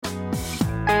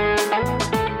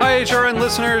HRN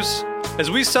listeners.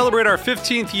 As we celebrate our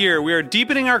 15th year, we are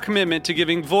deepening our commitment to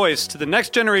giving voice to the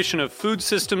next generation of food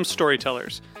systems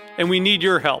storytellers, and we need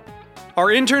your help. Our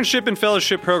internship and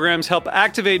fellowship programs help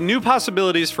activate new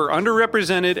possibilities for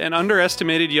underrepresented and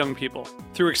underestimated young people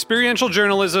through experiential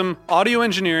journalism, audio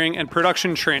engineering, and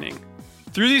production training.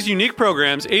 Through these unique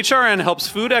programs, HRN helps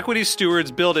food equity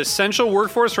stewards build essential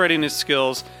workforce readiness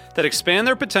skills that expand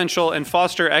their potential and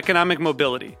foster economic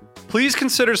mobility. Please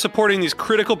consider supporting these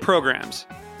critical programs.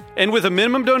 And with a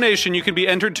minimum donation, you can be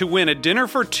entered to win a dinner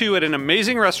for two at an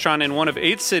amazing restaurant in one of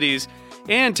 8 cities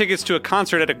and tickets to a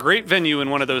concert at a great venue in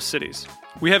one of those cities.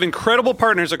 We have incredible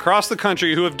partners across the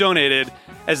country who have donated,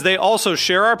 as they also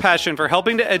share our passion for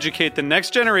helping to educate the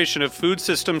next generation of food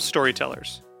systems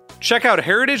storytellers. Check out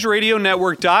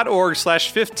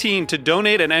heritageradionetwork.org/15 to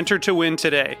donate and enter to win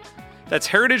today. That's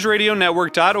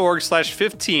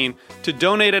heritageradionetwork.org/15 to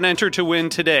donate and enter to win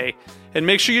today. And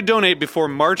make sure you donate before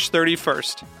March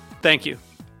 31st. Thank you.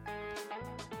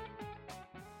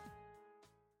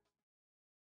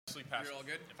 You're all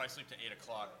good? If I sleep to 8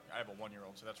 o'clock, I have a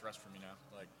 1-year-old, so that's rest for me now.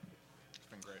 It's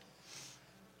been great.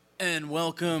 And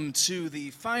welcome to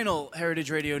the final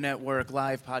Heritage Radio Network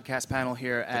live podcast panel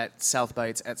here at South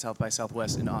Bites at South by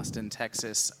Southwest in Austin,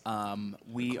 Texas.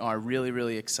 We are really,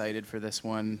 really excited for this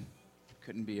one.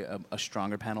 Couldn't be a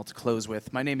stronger panel to close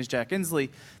with. My name is Jack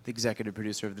Inslee, the executive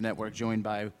producer of the network, joined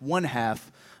by one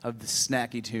half of the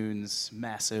Snacky Tunes,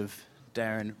 massive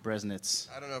Darin Bresnitz.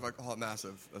 I don't know if I call it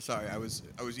massive. Sorry, I was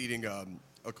eating a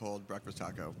cold breakfast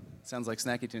taco. Sounds like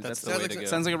Snacky Tunes. That's the way to go.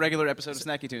 Sounds like a regular episode of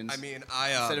Snacky Tunes. I mean,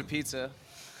 instead of pizza.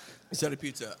 Instead of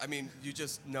pizza. I mean,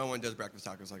 no one does breakfast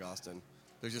tacos like Austin.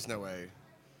 There's just no way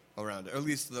around it. Or at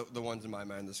least the ones in my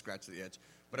mind that scratch the itch.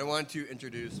 But I wanted to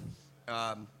introduce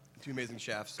two amazing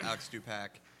chefs, Alex Stupak,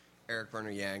 Erik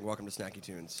Bruner-Yang. Welcome to Snacky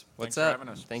Tunes. What's up?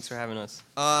 Thanks for having us.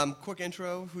 Quick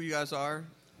intro, who you guys are.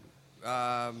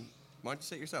 Why don't you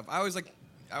say it yourself? I always like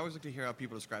to hear how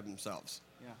people describe themselves.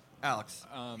 Yeah. Alex,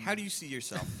 how do you see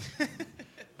yourself?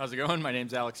 How's it going? My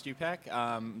name's Alex Stupak.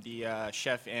 I'm the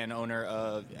chef and owner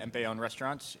of Empellon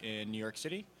restaurants in New York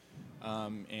City.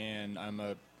 And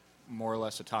I'm more or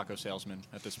less a taco salesman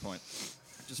at this point.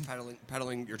 Just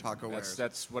peddling your taco wares.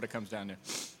 That's what it comes down to.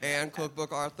 And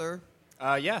cookbook author?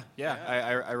 Yeah.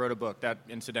 I wrote a book that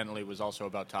incidentally was also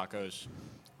about tacos.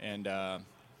 And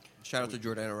shout out to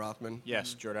Jordana Rothman.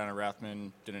 Yes, Jordana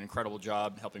Rothman did an incredible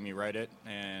job helping me write it,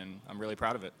 and I'm really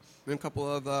proud of it. And a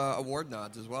couple of award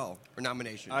nods as well, or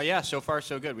nominations. Yeah, so far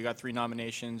so good. We got 3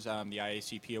 nominations, the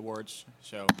IACP Awards,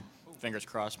 so fingers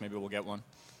crossed, maybe we'll get one.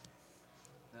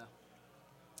 Yeah.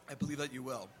 I believe that you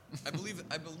will. I believe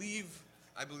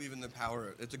in the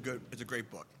power. It's a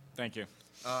great book. Thank you.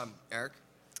 Erik?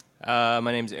 My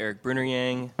name's Erik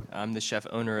Bruner-Yang. I'm the chef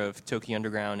owner of Toki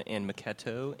Underground and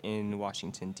Maketto in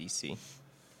Washington, D.C.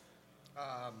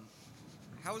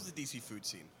 How is the D.C. food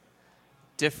scene?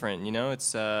 Different,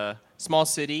 it's a small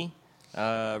city,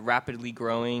 rapidly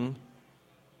growing.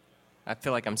 I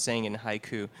feel like I'm saying in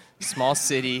haiku. Small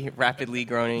city, rapidly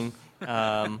growing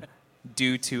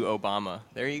due to Obama.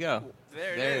 There you go.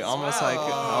 There it is. Almost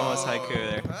haiku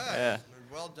there. Right. Yeah.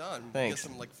 Well done. Thanks.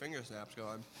 Get some finger snaps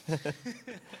going.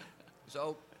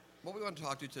 So, what we want to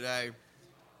talk to today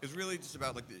is really just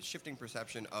about the shifting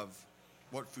perception of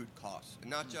what food costs,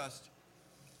 and not just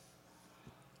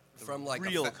from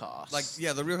real costs.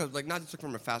 The real costs. Not just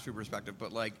from a fast food perspective,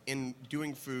 but in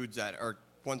doing foods that are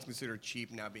once considered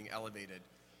cheap now being elevated,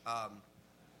 and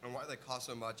why they cost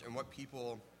so much, and what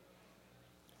people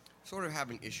sort of have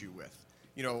an issue with,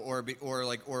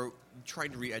 or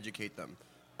trying to re-educate them.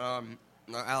 Now,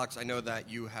 Alex, I know that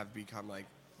you have become a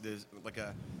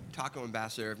taco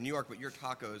ambassador of New York, but your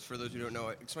tacos, for those who don't know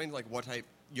it, explain what type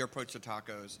your approach to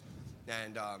tacos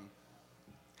and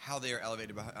how they are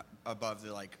elevated above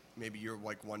the maybe your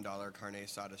 $1 carne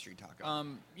asada street taco.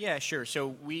 Yeah, sure.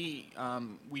 So we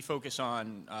focus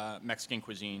on Mexican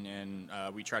cuisine, and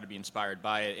we try to be inspired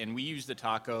by it, and we use the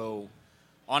taco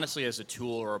honestly as a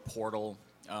tool or a portal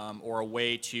or a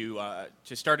way to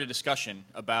start a discussion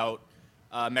about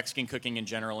Mexican cooking in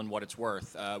general and what it's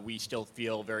worth. We still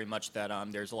feel very much that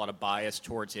there's a lot of bias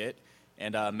towards it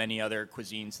and many other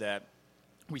cuisines that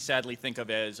we sadly think of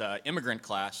as immigrant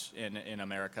class in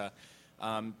America.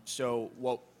 So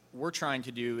what we're trying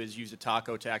to do is use a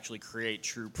taco to actually create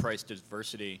true price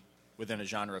diversity within a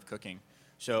genre of cooking.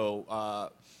 So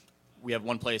we have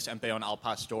one place, Empellon al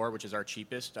Pastor, which is our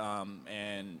cheapest,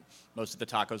 and most of the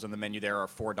tacos on the menu there are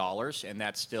 $4, and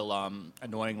that's still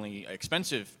annoyingly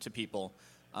expensive to people.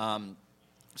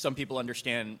 Some people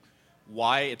understand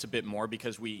Why it's a bit more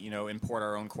because we, import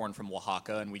our own corn from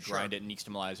Oaxaca and we grind it and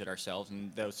nixtamalize it ourselves,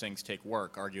 and those things take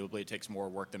work. Arguably, it takes more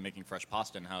work than making fresh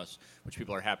pasta in house, which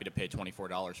people are happy to pay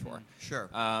 $24 for. Sure.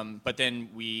 But then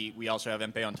we also have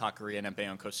Empellon Taqueria and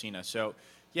Empellon Cocina. So,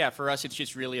 yeah, for us, it's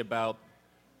just really about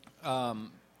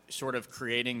sort of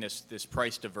creating this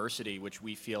price diversity, which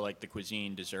we feel like the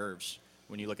cuisine deserves.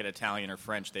 When you look at Italian or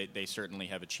French, they certainly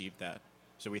have achieved that.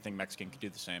 So we think Mexican could do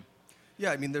the same.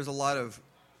 Yeah, I mean, there's a lot of,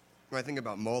 when I think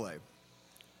about mole,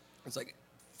 it's like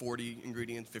 40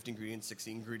 ingredients, 50 ingredients,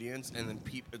 60 ingredients, and then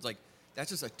it's like, that's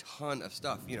just a ton of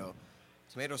stuff.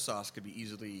 Tomato sauce could be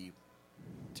easily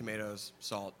tomatoes,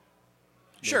 salt.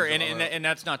 Sure, and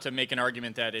that's not to make an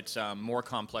argument that it's more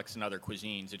complex than other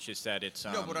cuisines. It's just that it's...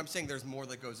 No, but I'm saying there's more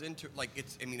that goes into, like,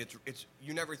 it's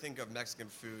you never think of Mexican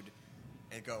food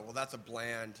and go, well, that's a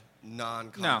bland,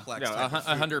 non-complex type of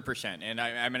food. 100%. And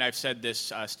I mean, I've said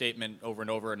this statement over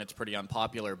and over, and it's pretty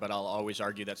unpopular, but I'll always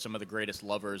argue that some of the greatest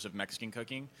lovers of Mexican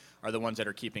cooking are the ones that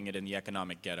are keeping it in the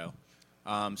economic ghetto.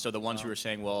 So the ones who are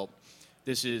saying, well,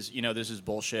 this is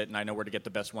bullshit, and I know where to get the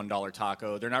best $1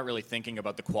 taco, they're not really thinking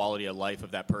about the quality of life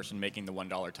of that person making the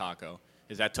 $1 taco.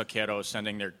 Is that taquero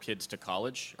sending their kids to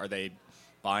college? Are they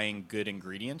buying good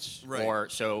ingredients? Right. Or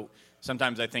so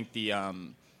sometimes I think the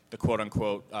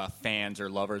quote-unquote fans or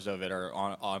lovers of it are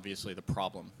obviously the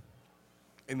problem.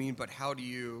 I mean, but how do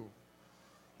you...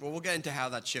 Well, we'll get into how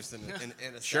that shifts in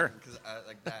a Sure. second, because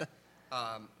like that.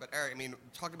 But Erik, I mean,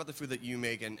 talk about the food that you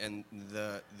make and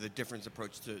the different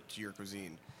approach to your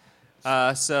cuisine.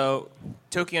 So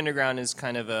Toki Underground is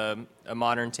kind of a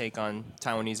modern take on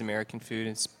Taiwanese American food.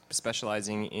 It's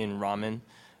specializing in ramen.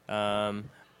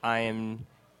 I am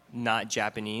not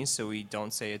Japanese, so we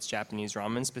don't say it's Japanese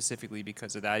ramen specifically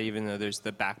because of that, even though there's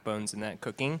the backbones in that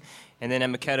cooking. And then at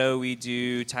Maketto, we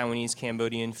do Taiwanese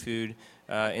Cambodian food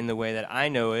in the way that I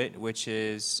know it, which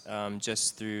is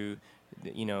just through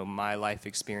my life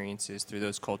experiences through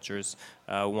those cultures.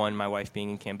 One, my wife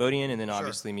being Cambodian, and then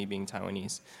obviously me being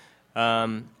Taiwanese.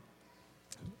 Kind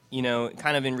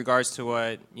of in regards to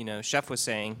what Chef was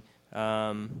saying.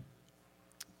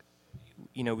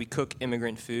 We cook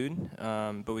immigrant food,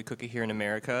 but we cook it here in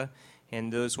America,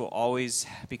 and those will always,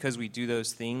 because we do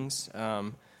those things,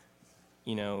 our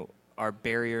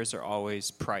barriers are always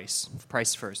price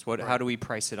first. How do we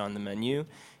price it on the menu,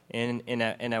 and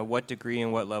at what degree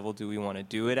and what level do we want to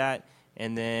do it at,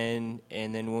 and then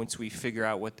once we figure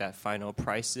out what that final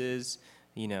price is,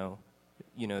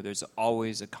 there's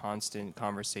always a constant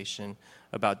conversation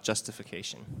about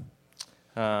justification.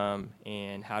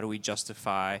 And how do I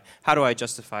justify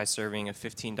serving a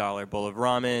 $15 bowl of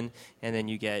ramen, and then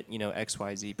you get,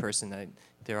 XYZ person that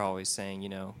they're always saying,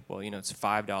 it's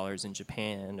 $5 in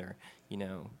Japan, or,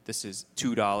 this is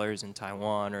 $2 in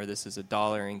Taiwan, or this is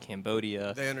 $1 in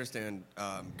Cambodia. They understand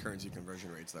currency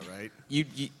conversion rates, though, right? You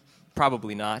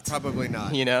probably not. Probably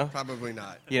not. Probably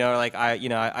not.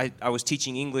 I was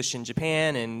teaching English in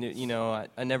Japan, and,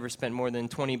 I never spent more than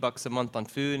 $20 a month on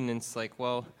food, and it's like,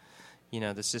 well,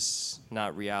 that's just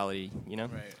not reality, Right.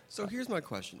 So here's my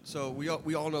question. So we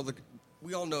all know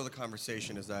the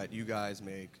conversation is that you guys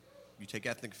you take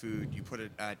ethnic food, you put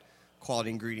it at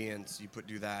quality ingredients,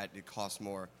 do that, it costs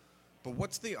more. But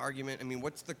what's the argument? I mean,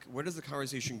 where does the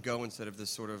conversation go instead of this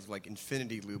sort of like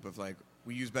infinity loop of like,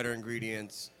 we use better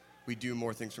ingredients, we do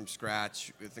more things from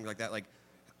scratch, things like that? Like,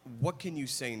 what can you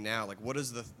say now? Like, what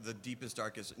is the deepest,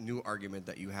 darkest new argument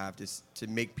that you have to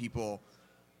make people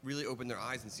really open their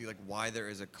eyes and see like why there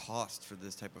is a cost for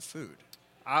this type of food?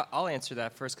 I'll answer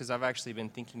that first because I've actually been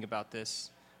thinking about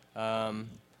this,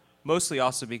 mostly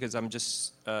also because I'm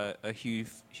just a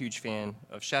huge fan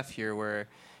of Chef here, where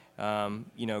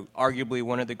arguably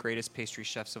one of the greatest pastry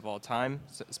chefs of all time,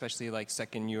 especially like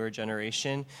second-year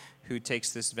generation, who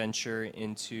takes this venture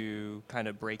into kind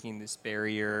of breaking this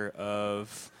barrier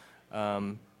of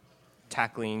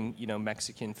tackling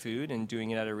Mexican food and doing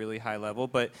it at a really high level.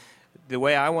 But the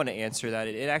way I want to answer that,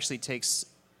 it actually takes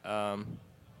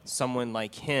someone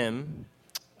like him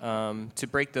to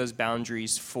break those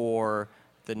boundaries for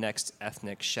the next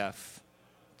ethnic chef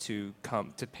to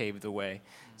come to pave the way.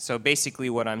 So basically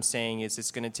what I'm saying is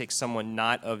it's going to take someone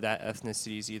not of that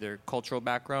ethnicity's either cultural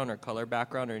background or color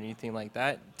background or anything like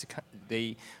that.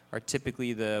 They are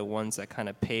typically the ones that kind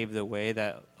of pave the way,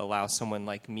 that allow someone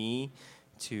like me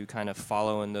to kind of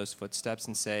follow in those footsteps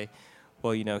and say,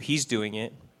 well, he's doing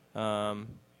it. And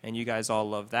you guys all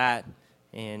love that,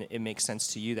 and it makes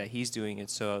sense to you that he's doing it.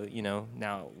 So,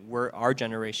 now our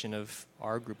generation of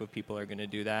our group of people are going to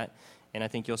do that, and I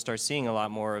think you'll start seeing a lot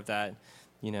more of that,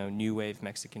 new wave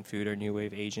Mexican food or new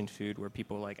wave Asian food, where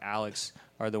people like Alex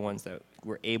are the ones that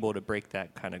were able to break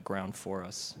that kind of ground for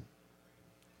us.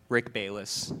 Rick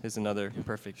Bayless is another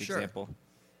perfect example.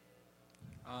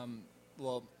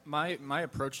 Well, my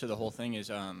approach to the whole thing is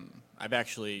I've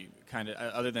actually kind of,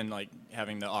 other than like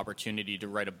having the opportunity to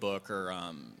write a book or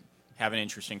have an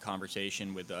interesting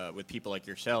conversation with people like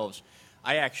yourselves,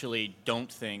 I actually don't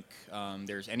think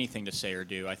there's anything to say or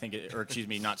do. I think,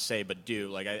 not say, but do.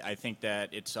 Like I think that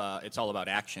it's all about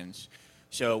actions.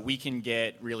 So we can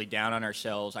get really down on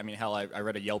ourselves. I mean, hell, I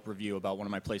read a Yelp review about one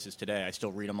of my places today. I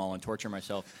still read them all and torture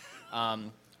myself.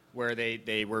 Where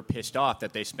they were pissed off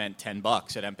that they spent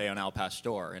 $10 at Empellon Al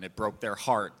Pastor, and it broke their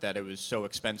heart that it was so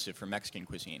expensive for Mexican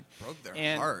cuisine. Broke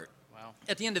their heart. Wow.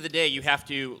 At the end of the day, you have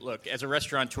to look, as a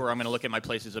restaurateur, I'm going to look at my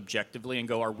places objectively and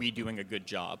go, are we doing a good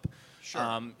job?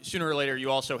 Sure. Sooner or later, you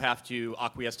also have to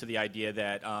acquiesce to the idea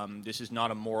that this is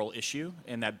not a moral issue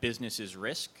and that business is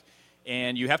risk.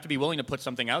 And you have to be willing to put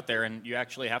something out there, and you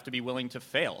actually have to be willing to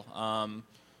fail.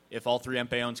 If all 3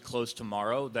 Empellons closed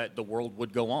tomorrow, that the world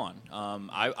would go on.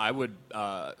 I would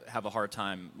have a hard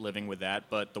time living with that,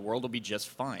 but the world will be just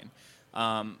fine.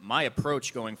 My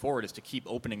approach going forward is to keep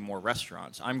opening more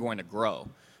restaurants. I'm going to grow.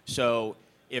 So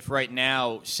if right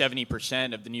now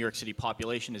 70% of the New York City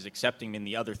population is accepting me and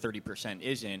the other 30%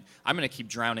 isn't, I'm going to keep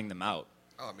drowning them out.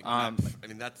 Oh, I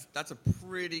mean, that's a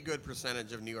pretty good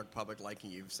percentage of New York public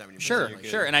liking you, 70%.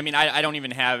 Sure. And I mean, I don't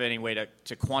even have any way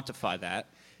to quantify that.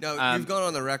 No, you've gone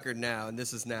on the record now, and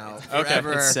this is now Okay.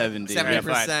 forever. It's 70.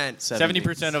 70%.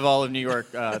 70% of all of New York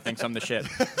thinks I'm the shit.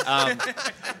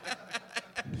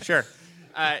 Sure.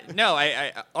 No,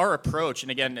 our approach,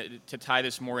 and again, to tie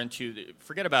this more into,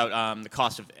 forget about the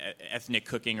cost of ethnic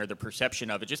cooking or the perception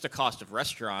of it, just the cost of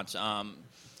restaurants.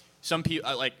 Some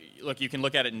people, look, you can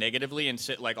look at it negatively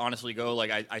and honestly go,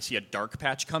 I see a dark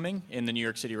patch coming in the New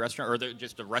York City restaurant, or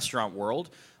just the restaurant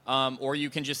world. Or you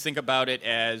can just think about it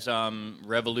as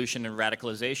revolution and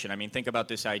radicalization. I mean, think about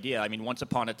this idea. I mean, once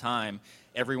upon a time,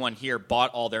 everyone here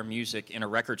bought all their music in a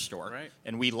record store. Right.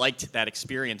 And we liked that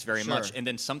experience very much. And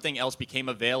then something else became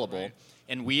available,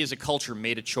 and we as a culture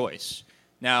made a choice.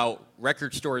 Now,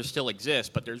 record stores still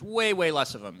exist, but there's way, way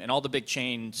less of them. And all the big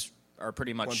chains are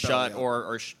pretty much shut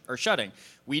or shutting.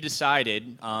 We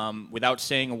decided, without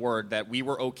saying a word, that we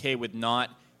were okay with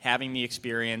not having the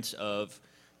experience of,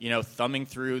 thumbing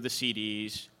through the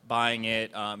CDs, buying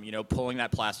it, pulling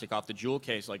that plastic off the jewel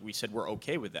case. Like we said, we're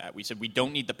okay with that. We said we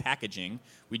don't need the packaging,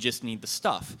 we just need the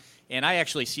stuff. And I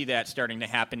actually see that starting to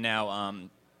happen now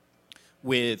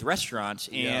with restaurants,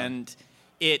 and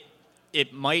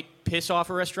it might piss off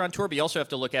a restaurateur, but you also have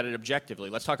to look at it objectively.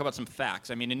 Let's talk about some facts.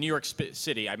 I mean, in New York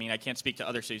City, I can't speak to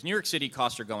other cities. New York City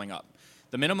costs are going up.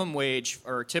 The minimum wage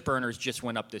or tip earners just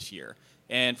went up this year.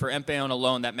 And for Empellon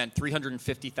alone, that meant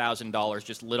 $350,000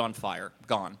 just lit on fire,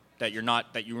 gone, that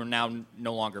you are now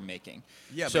no longer making.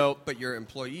 Yeah, but your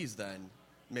employees then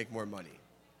make more money.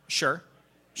 Sure,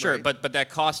 right. but that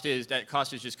cost is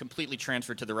just completely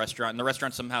transferred to the restaurant, and the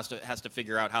restaurant somehow has to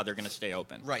figure out how they're going to stay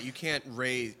open. Right. You can't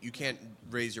raise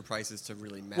your prices to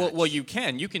really match. Well, you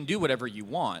can do whatever you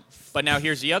want, but now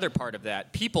here's the other part of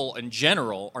that. People in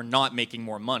general are not making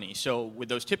more money. So with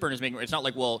those tip earners making, it's not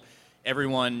like, well,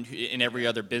 everyone in every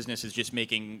other business is just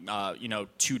making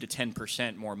 2 to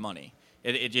 10% more money.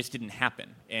 It just didn't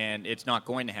happen, and it's not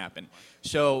going to happen.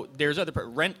 So there's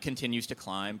rent continues to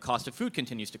climb, cost of food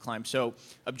continues to climb. So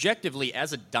objectively,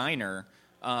 as a diner,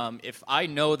 if I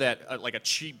know that a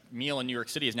cheap meal in New York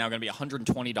City is now going to be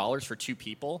 $120 for 2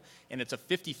 people, and it's a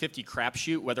 50-50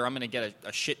 crapshoot whether I'm going to get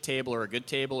a shit table or a good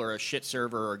table or a shit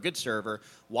server or a good server,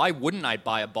 why wouldn't I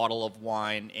buy a bottle of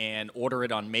wine and order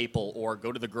it on Maple or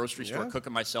go to the grocery store, cook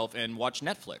it myself, and watch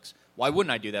Netflix? Why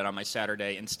wouldn't I do that on my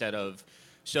Saturday instead of...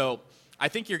 So I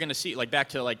think you're going to see, back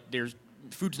to, there's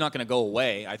food's not going to go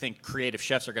away. I think creative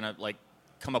chefs are going to,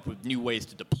 come up with new ways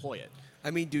to deploy it.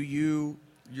 I mean, you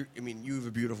have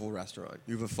a beautiful restaurant.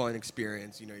 You have a fun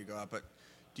experience. You go out, but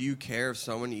do you care if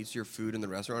someone eats your food in the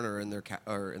restaurant or in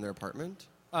their apartment?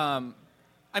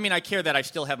 I care that I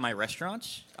still have my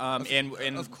restaurants.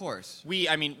 And of course.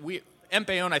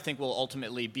 Empellon, I think, will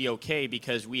ultimately be okay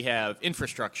because we have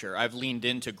infrastructure. I've leaned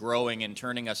into growing and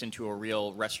turning us into a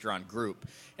real restaurant group.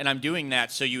 And I'm doing that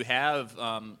so you have...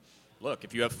 Look,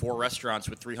 if you have 4 restaurants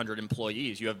with 300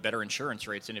 employees, you have better insurance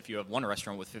rates than if you have 1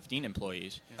 restaurant with 15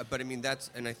 employees. But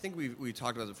and I think we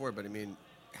talked about it before, but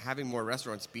having more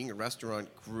restaurants, being a restaurant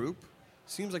group,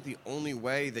 seems like the only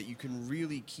way that you can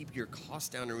really keep your costs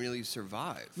down and really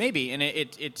survive. Maybe, and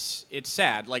it's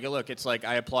sad. Like, look, it's like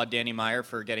I applaud Danny Meyer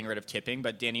for getting rid of tipping,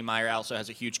 but Danny Meyer also has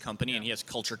a huge company, and he has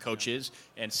culture coaches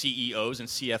and CEOs and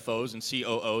CFOs and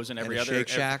COOs and every other Shake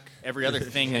Shack. every other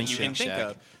thing that you can think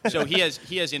of. So he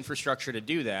has infrastructure to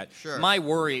do that. Sure. My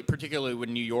worry, particularly with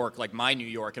New York, like my New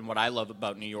York, and what I love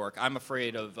about New York, I'm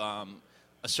afraid of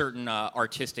a certain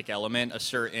artistic element, a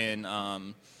certain.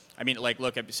 I mean, like,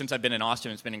 look, since I've been in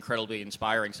Austin, it's been incredibly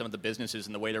inspiring. Some of the businesses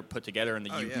and the way they're put together and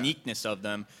the uniqueness of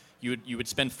them. You would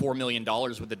spend $4 million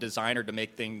with a designer to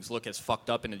make things look as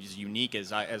fucked up and as unique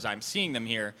as I'm seeing them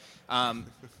here.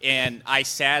 And I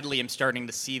sadly am starting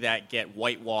to see that get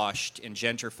whitewashed and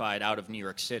gentrified out of New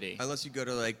York City. Unless you go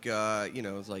to like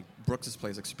it's like Brooks's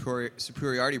place, like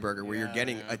Superiority Burger, where you're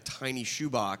getting a tiny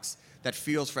shoebox that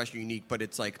feels fresh and unique, but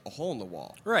it's like a hole in the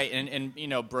wall. Right, and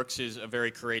Brooks is a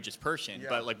very courageous person,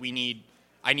 but like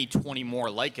I need 20 more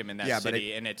like him in that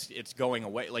city, and it's going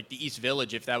away. Like the East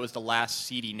Village, if that was the last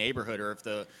seedy neighborhood, or if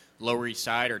the Lower East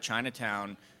Side or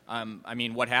Chinatown, I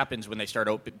mean, what happens when they start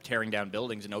tearing down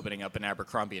buildings and opening up an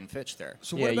Abercrombie and Fitch there?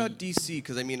 So what about D.C.?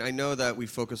 Because, I mean, I know that we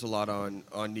focus a lot on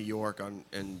New York and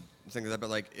things like that,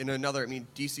 but like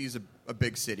D.C. is a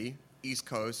big city, East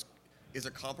Coast. Is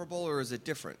it comparable or is it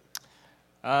different?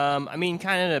 I mean,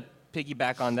 kind of to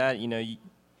piggyback on that,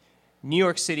 New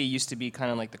York City used to be kind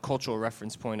of like the cultural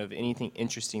reference point of anything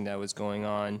interesting that was going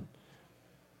on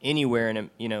anywhere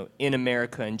in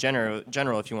America in general.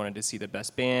 If you wanted to see the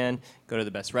best band, go to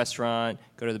the best restaurant,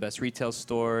 go to the best retail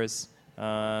stores,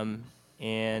 and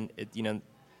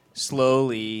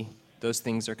slowly those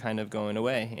things are kind of going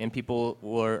away, and people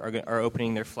are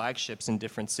opening their flagships in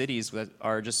different cities that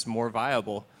are just more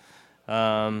viable.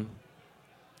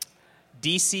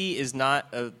 DC is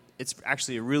it's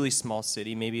actually a really small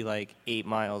city, maybe like 8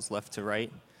 miles left to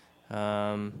right.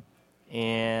 And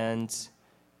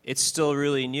it's still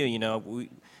really new.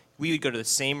 We would go to the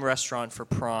same restaurant for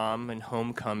prom and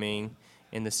homecoming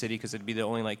in the city because it'd be the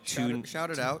only like two. Shout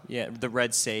it out. Yeah, the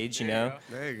Red Sage, There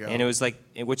you go. And it was like,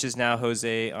 which is now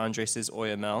Jose Andres'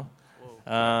 Oyamel.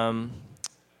 And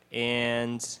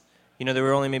there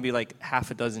were only maybe like half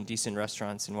a dozen decent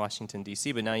restaurants in Washington,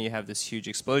 D.C., but now you have this huge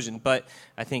explosion. But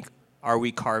I think, are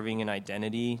we carving an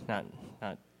identity? Not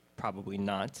probably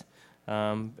not.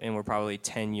 And we're probably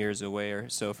 10 years away or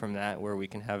so from that, where we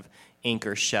can have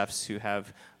anchor chefs who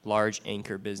have large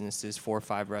anchor businesses, 4 or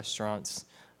 5 restaurants,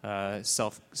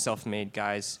 self-made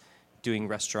guys doing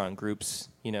restaurant groups,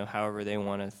 however they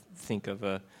want to think of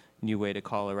a new way to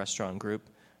call a restaurant group.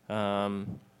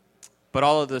 But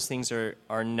all of those things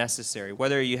are necessary.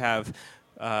 Whether you have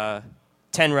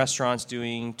 10 restaurants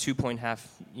doing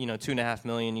 2.5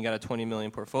 million, you got a 20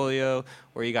 million portfolio,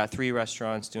 or you got 3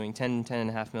 restaurants doing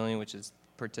 10.5 million, which is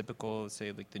per typical,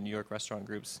 say like the New York restaurant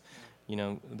groups.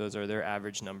 Those are their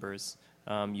average numbers.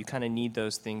 You kind of need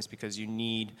those things because you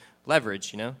need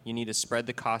leverage. You need to spread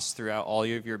the costs throughout all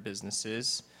of your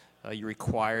businesses. You're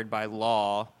required by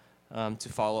law to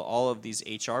follow all of these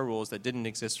HR rules that didn't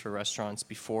exist for restaurants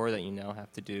before that you now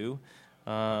have to do.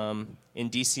 In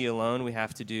D.C. alone, we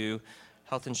have to do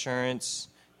health insurance,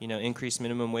 increased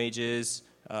minimum wages,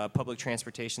 public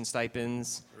transportation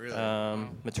stipends,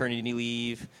 maternity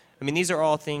leave. I mean, these are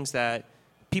all things that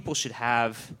people should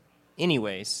have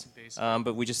anyways,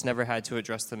 but we just never had to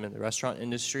address them in the restaurant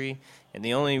industry. And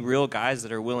the only real guys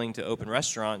that are willing to open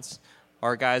restaurants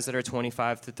are guys that are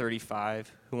 25 to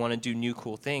 35 who want to do new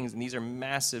cool things, and these are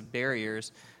massive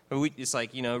barriers. But it's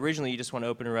like, originally you just want to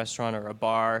open a restaurant or a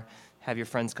bar, have your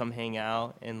friends come hang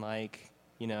out, and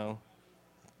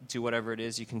do whatever it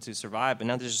is you can to survive. But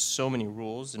now there's just so many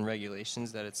rules and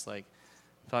regulations that it's like,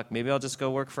 fuck, maybe I'll just go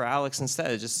work for Alex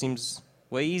instead. It just seems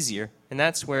way easier. And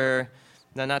that's where,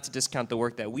 now not to discount the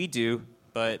work that we do,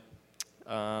 but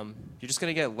you're just going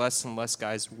to get less and less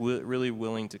guys really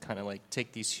willing to kind of like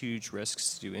take these huge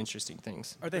risks to do interesting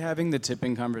things. Are they having the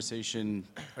tipping conversation?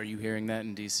 Are you hearing that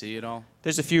in D.C. at all?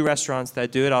 There's a few restaurants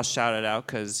that do it. I'll shout it out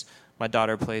because my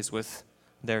daughter plays with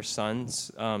their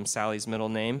sons, Sally's middle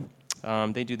name.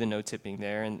 They do the no tipping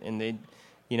there, and they,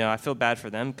 I feel bad for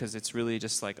them because it's really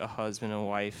just like a husband and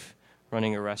wife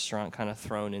running a restaurant kind of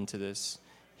thrown into this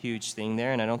huge thing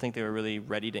there, and I don't think they were really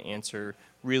ready to answer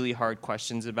really hard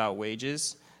questions about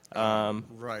wages.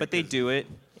 But they do it,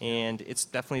 and it's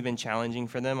definitely been challenging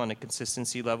for them on a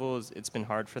consistency level. It's been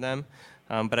hard for them.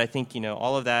 But I think,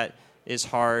 all of that is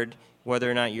hard, whether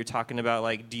or not you're talking about,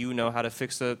 like, do you know how to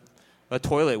fix a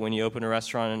toilet when you open a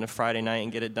restaurant on a Friday night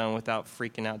and get it done without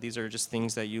freaking out? These are just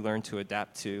things that you learn to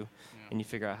adapt to, and you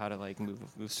figure out how to, like, move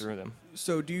through them.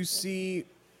 So do you see,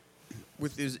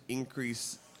 with this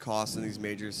increased costs in these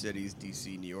major cities,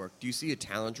 D.C., New York, do you see a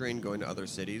talent drain going to other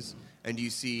cities? And do you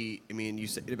see, I mean, you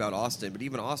said about Austin, but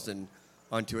even Austin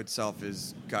onto itself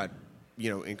has got,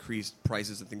 increased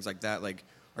prices and things like that. Like,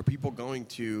 are people going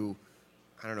to,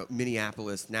 I don't know,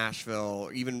 Minneapolis, Nashville,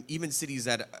 even cities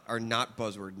that are not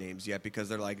buzzword names yet because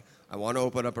they're like, I want to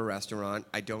open up a restaurant.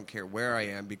 I don't care where I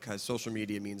am because social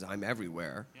media means I'm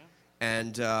everywhere. Yeah.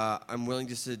 And I'm willing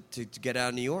just to get out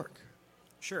of New York.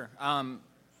 Sure.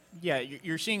 Yeah,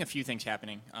 you're seeing a few things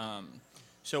happening.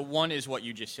 So one is what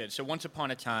you just said. So once upon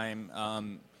a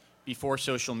time, before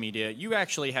social media, you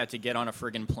actually had to get on a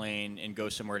friggin' plane and go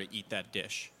somewhere to eat that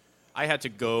dish. I had to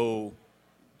go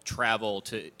travel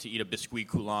to eat a biscuit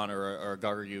coulant or a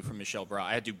gargouille from Michel Bras.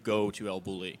 I had to go to El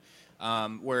Bulli.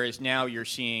 Whereas now you're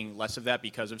seeing less of that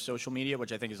because of social media,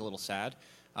 which I think is a little sad.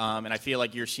 And I feel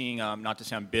like you're seeing, not to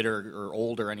sound bitter or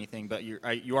old or anything, but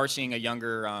you are seeing a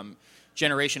younger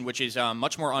generation, which is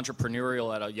much more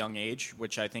entrepreneurial at a young age,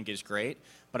 which I think is great.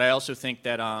 But I also think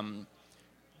that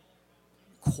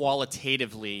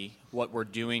qualitatively, what we're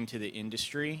doing to the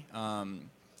industry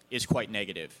is quite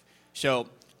negative. So,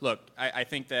 look, I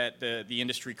think that the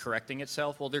industry correcting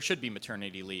itself, well, there should be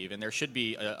maternity leave, and there should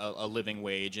be a living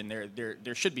wage, and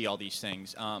there should be all these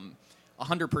things.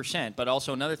 100%. But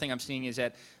also another thing I'm seeing is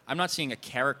that I'm not seeing a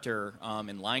character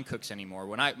in line cooks anymore.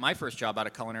 When my first job out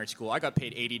of culinary school, I got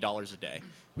paid $80 a day,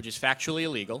 which is factually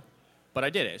illegal, but I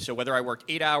did it. So whether I worked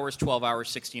 8 hours, 12 hours,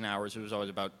 16 hours, it was always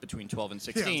about between 12 and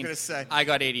 16. Yeah, I was gonna say. I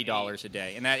got $80 a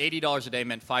day, and that $80 a day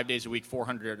meant 5 days a week,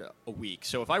 $400 a week.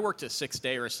 So if I worked a sixth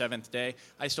day or a seventh day,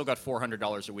 I still got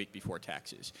 $400 a week before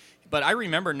taxes. But I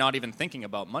remember not even thinking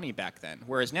about money back then.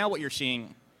 Whereas now what you're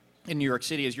seeing in New York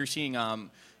City is you're seeing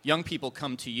young people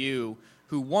come to you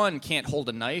who, one, can't hold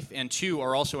a knife, and two,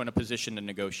 are also in a position to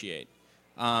negotiate.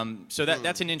 So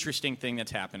that's an interesting thing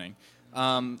that's happening.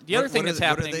 The other thing that's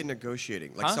happening... What are they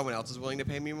negotiating? Like someone else is willing to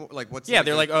pay me more? Like what's? Yeah,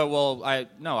 they're like, oh well,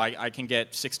 I can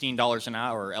get $16 an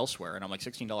hour elsewhere, and I'm like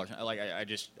 $16. Like I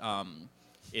just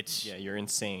it's you're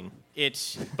insane.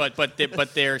 It's but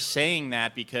they're saying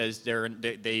that because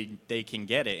they can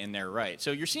get it and they're right.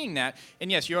 So you're seeing that, and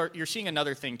yes, you're seeing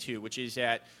another thing too, which is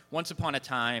that once upon a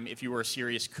time, if you were a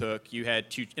serious cook, you had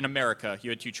in America you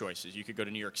had two choices. You could go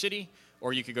to New York City,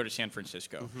 or you could go to San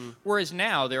Francisco. Mm-hmm. Whereas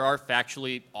now there are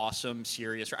factually awesome,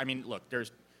 serious. I mean, look, there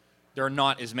are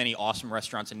not as many awesome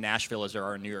restaurants in Nashville as there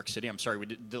are in New York City. I'm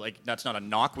sorry, that's not a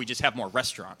knock. We just have more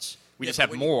restaurants. We just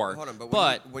have more. Hold on,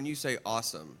 but when you say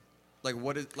awesome, like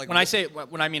what is like?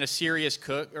 When I mean a serious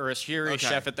cook or a serious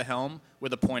chef at the helm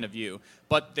with a point of view,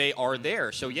 but they are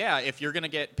there. So yeah, if you're going to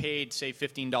get paid say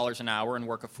 $15 an hour and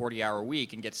work a 40-hour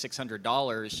week and get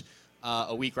 $600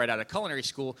 a week right out of culinary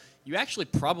school, you actually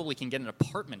probably can get an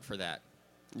apartment for that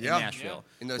in Nashville.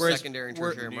 In those secondary and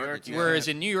tertiary markets. Whereas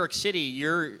in New York City,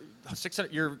 you're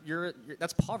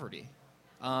that's poverty.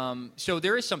 So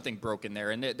there is something broken there,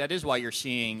 and that is why you're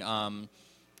seeing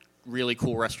really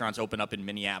cool restaurants open up in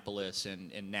Minneapolis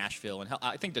and Nashville, and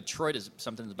I think Detroit is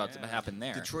something that's about to happen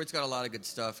there. Detroit's got a lot of good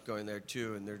stuff going there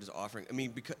too, and they're just offering. I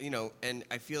mean, because and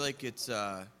I feel like it's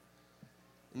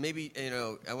maybe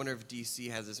I wonder if D.C.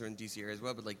 has this or in D.C. area as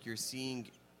well, but like you're seeing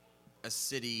a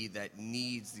city that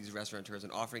needs these restaurateurs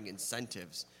and offering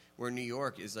incentives, where New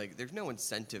York is like there's no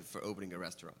incentive for opening a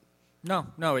restaurant.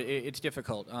 No, it's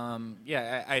difficult.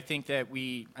 I think that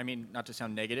not to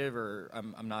sound negative, or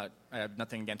I have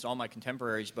nothing against all my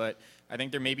contemporaries, but I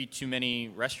think there may be too many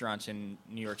restaurants in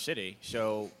New York City.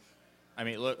 So, I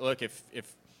mean, look, if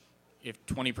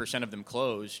 20% of them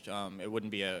closed, it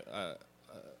wouldn't be a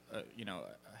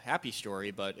happy story.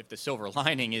 But if the silver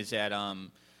lining is that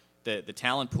the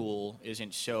talent pool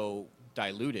isn't so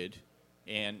diluted,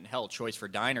 and hell, choice for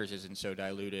diners isn't so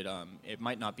diluted, it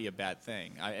might not be a bad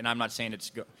thing. And I'm not saying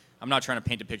I'm not trying to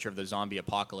paint a picture of the zombie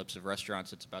apocalypse of restaurants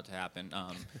that's about to happen.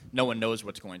 No one knows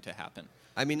what's going to happen.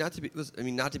 I mean, not to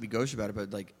be gauche about it,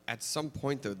 but like at some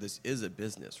point though, this is a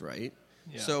business, right?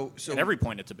 Yeah. So at every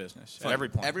point it's a business. Fine.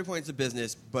 At every point it's a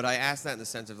business. But I ask that in the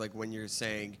sense of like when you're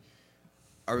saying,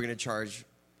 are we going to charge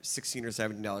 $16 or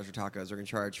 $17 for tacos? We're going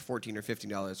to charge $14 or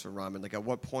 $15 for ramen. Like at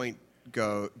what point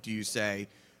do you say,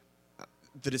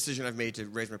 the decision I've made to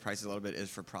raise my prices a little bit is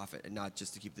for profit and not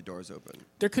just to keep the doors open?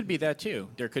 There could be that too.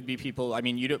 There could be people. I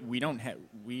mean, we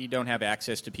don't have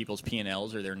access to people's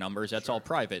P&Ls or their numbers. That's all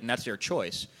private, and that's their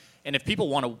choice. And if people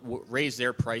want to raise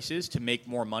their prices to make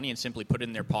more money and simply put it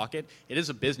in their pocket, it is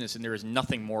a business, and there is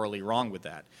nothing morally wrong with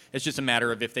that. It's just a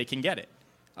matter of if they can get it.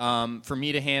 For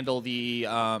me to handle the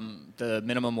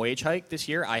minimum wage hike this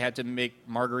year, I had to make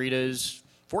margaritas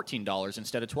 $14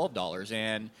 instead of $12,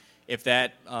 and If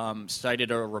that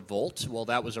cited a revolt, well,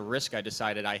 that was a risk I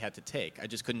decided I had to take. I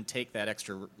just couldn't take that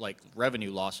extra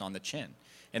revenue loss on the chin,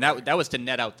 and that was to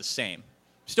net out the same.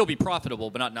 Still be profitable,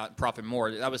 but not profit more.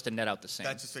 That was to net out the same.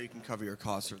 That's just so you can cover your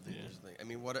costs or things. I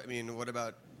mean, what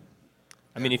about?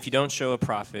 I mean, if you don't show a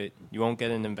profit, you won't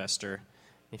get an investor.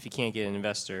 If you can't get an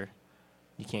investor,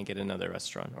 you can't get another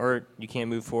restaurant, or you can't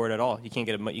move forward at all. You can't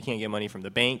get money from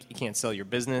the bank. You can't sell your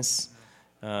business.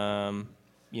 And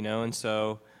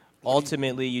so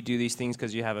ultimately you do these things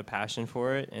because you have a passion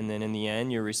for it, and then in the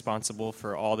end you're responsible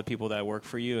for all the people that work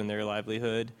for you and their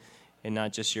livelihood, and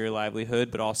not just your livelihood,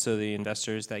 but also the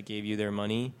investors that gave you their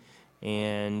money.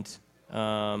 And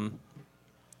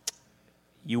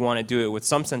you want to do it with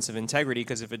some sense of integrity,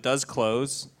 because if it does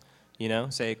close,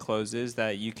 say it closes,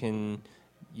 that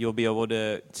you'll be able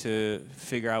to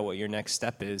figure out what your next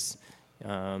step is.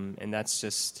 And that's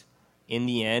just, in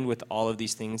the end, with all of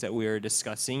these things that we were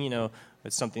discussing,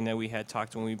 it's something that we had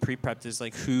talked when we pre-prepped, is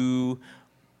like, who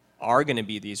are going to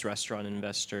be these restaurant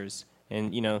investors?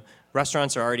 And,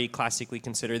 restaurants are already classically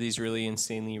considered these really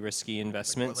insanely risky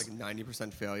investments. Like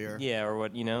 90% failure? Yeah, or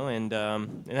what, and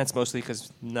that's mostly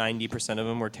because 90% of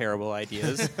them were terrible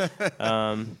ideas.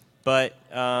 But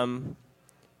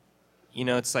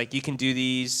it's like you can do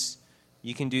these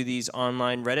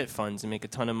online Reddit funds and make a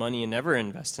ton of money and never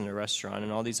invest in a restaurant,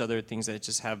 and all these other things that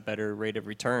just have better rate of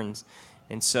returns.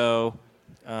 And so,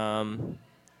 right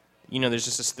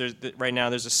now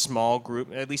there's a small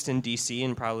group, at least in D.C.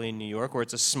 and probably in New York, where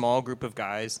it's a small group of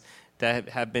guys that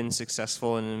have been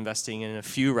successful in investing in a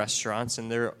few restaurants, and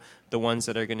they're the ones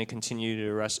that are going to continue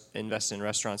to invest in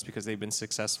restaurants because they've been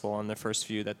successful on the first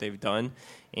few that they've done,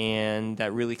 and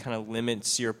that really kind of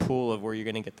limits your pool of where you're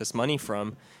going to get this money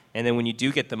from. And then when you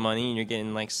do get the money, and you're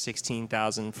getting like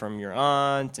 $16,000 from your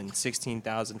aunt and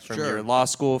 $16,000 from your law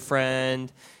school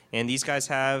friend, and these guys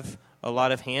have a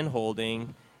lot of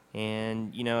hand-holding,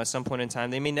 and at some point in time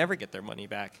they may never get their money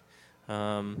back.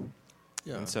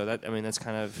 And so that's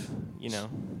kind of,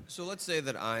 So let's say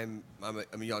that I'm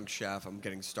a young chef, I'm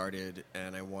getting started,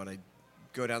 and I want to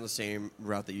go down the same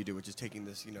route that you do, which is taking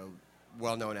this,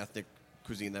 well-known ethnic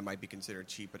cuisine that might be considered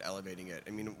cheap, but elevating it. I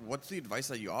mean, what's the advice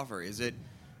that you offer? Is it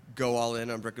go all in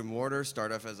on brick and mortar,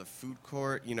 start off as a food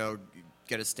court,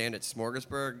 get a stand at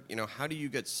Smorgasburg? How do you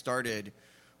get started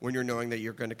when you're knowing that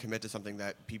you're going to commit to something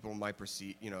that people might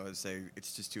perceive, as say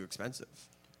it's just too expensive?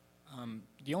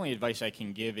 The only advice I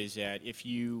can give is that if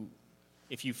you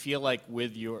feel like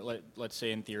with your, let's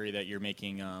say in theory that you're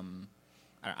making,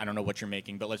 I don't know what you're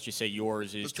making, but let's just say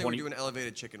yours is let's say 20. We're doing an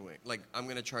elevated chicken wing. Like, I'm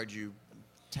going to charge you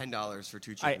 $10 for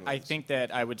 2 chicken wings. I think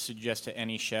that I would suggest to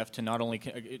any chef to not only,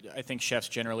 I think chefs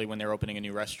generally when they're opening a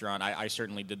new restaurant, I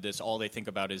certainly did this, all they think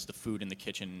about is the food in the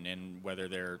kitchen and whether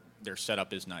their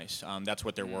setup is nice. That's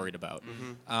what they're worried about.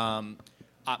 Mm-hmm.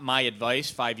 My advice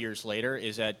 5 years later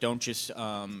is that don't just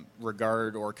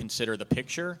regard or consider the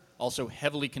picture, also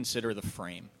heavily consider the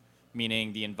frame,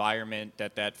 meaning the environment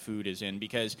that food is in.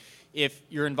 Because if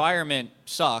your environment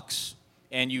sucks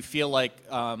and you feel like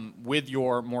with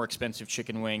your more expensive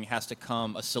chicken wing has to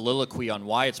come a soliloquy on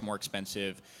why it's more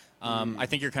expensive, I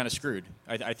think you're kind of screwed.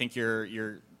 I think you're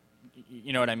you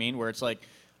know what I mean? Where it's like,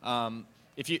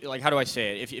 if you, like, how do I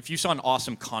say it? If you saw an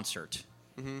awesome concert,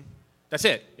 that's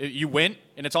it. You went,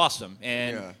 and it's awesome.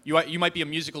 And you might be a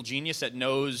musical genius that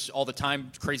knows all the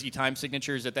crazy time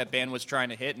signatures that band was trying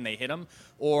to hit, and they hit them.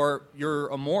 Or you're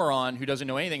a moron who doesn't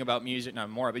know anything about music. Not a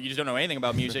moron, but you just don't know anything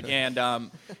about music, and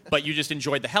but you just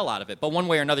enjoyed the hell out of it. But one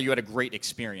way or another, you had a great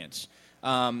experience.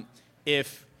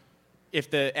 If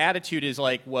the attitude is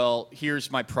like, well,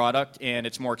 here's my product, and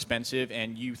it's more expensive,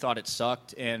 and you thought it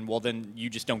sucked, and well, then you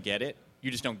just don't get it.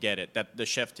 You just don't get it. That the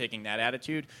chef taking that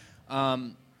attitude.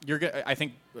 I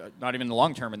think not even in the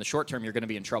long term, in the short term, you're going to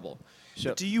be in trouble.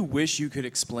 So, do you wish you could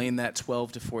explain that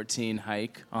 12 to 14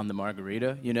 hike on the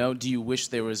margarita? Do you wish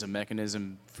there was a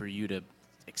mechanism for you to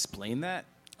explain that?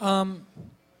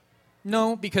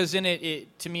 No, because then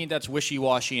it to me that's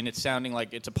wishy-washy and it's sounding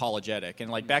like it's apologetic. And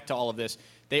like back to all of this,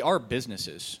 they are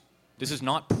businesses. This is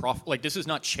not this is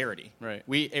not charity. Right.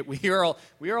 We are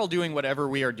all doing whatever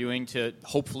we are doing to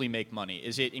hopefully make money.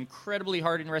 Is it incredibly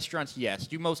hard in restaurants? Yes.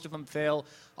 Do most of them fail?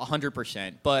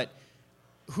 100%. But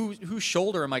whose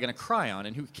shoulder am I going to cry on,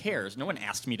 and who cares? No one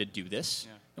asked me to do this.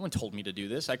 Yeah. No one told me to do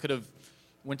this. I could have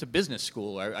went to business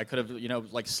school. I could have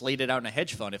slayed it out in a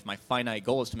hedge fund if my finite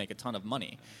goal is to make a ton of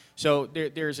money. So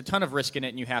there's a ton of risk in it,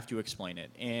 and you have to explain it.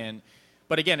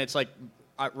 But again, it's like,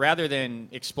 rather than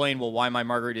explain, well, why my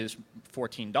margarita is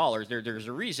 $14, there's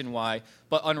a reason why.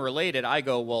 But unrelated, I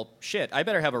go, well, shit, I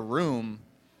better have a room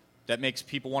that makes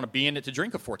people want to be in it to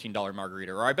drink a $14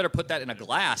 margarita, or I better put that in a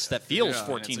glass that feels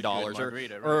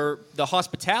 $14, or the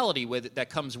hospitality that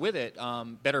comes with it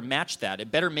better match that.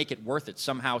 It better make it worth it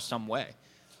somehow, some way.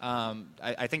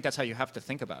 I think that's how you have to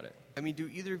think about it. I mean, do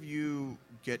either of you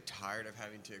get tired of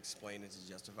having to explain and to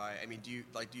justify? I mean, do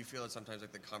you feel that sometimes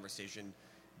like the conversation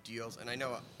deals? And I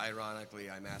know, ironically,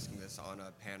 I'm asking this on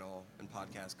a panel and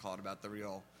podcast called about the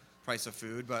real price of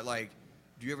food, but like,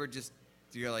 do you ever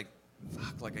you're like,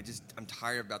 fuck, like I'm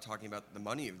tired about talking about the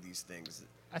money of these things.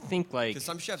 I think like because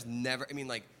some chefs never. I mean,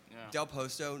 like Del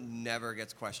Posto never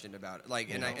gets questioned about it.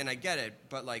 Like, and I get it,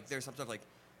 but like there's some stuff like,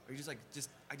 are you just like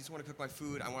I just want to cook my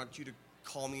food. I want you to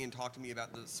call me and talk to me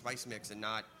about the spice mix and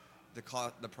not the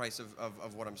price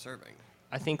of what I'm serving.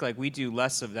 I think like we do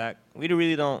less of that. We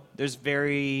really don't. There's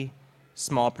very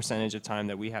small percentage of time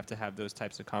that we have to have those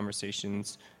types of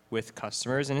conversations with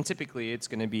customers, and typically it's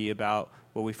going to be about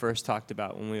what we first talked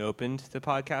about when we opened the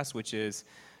podcast, which is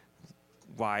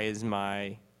why is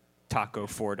my taco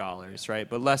 $4, right?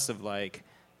 But less of like,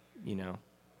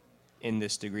 in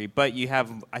this degree. But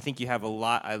I think you have a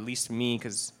lot, at least me,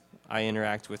 because I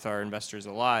interact with our investors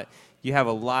a lot. You have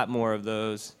a lot more of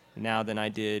those now than I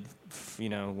did,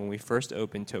 when we first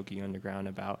opened Tokyo Underground,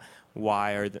 about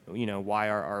why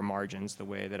are our margins the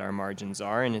way that our margins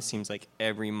are. And it seems like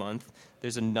every month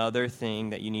there's another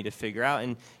thing that you need to figure out.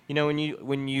 And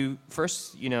when you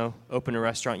first open a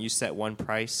restaurant, you set one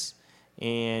price,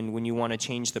 and when you want to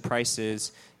change the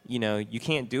prices, you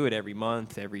can't do it every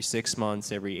month, every 6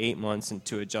 months, every 8 months, and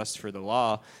to adjust for the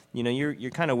law.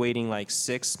 You're kind of waiting like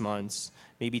 6 months,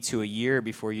 maybe to a year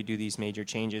before you do these major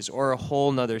changes, or a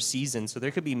whole nother season. So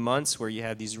there could be months where you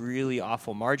have these really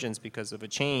awful margins because of a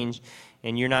change,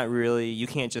 and they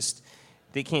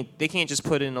can't just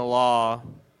put in a law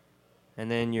and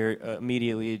then you're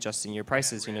immediately adjusting your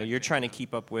prices. You're trying to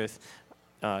keep up with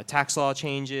tax law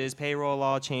changes, payroll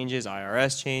law changes,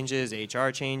 IRS changes, HR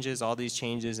changes, all these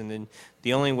changes, and then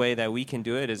the only way that we can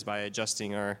do it is by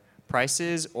adjusting our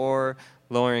prices or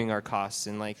lowering our costs.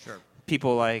 And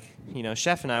people like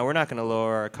Chef and I, we're not going to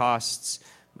lower our costs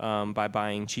by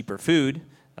buying cheaper food,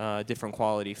 different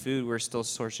quality food. We're still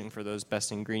sourcing for those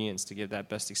best ingredients to give that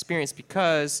best experience,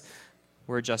 because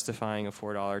we're justifying a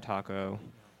 $4 taco,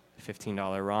 $15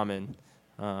 ramen,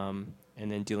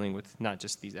 and then dealing with not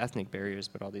just these ethnic barriers,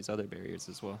 but all these other barriers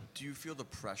as well. Do you feel the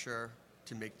pressure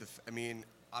to make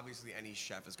obviously any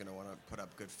chef is going to want to put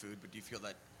up good food, but do you feel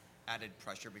that added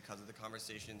pressure because of the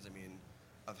conversations,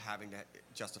 of having to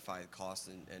justify the costs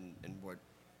and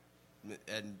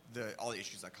all the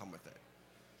issues that come with it?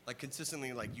 Like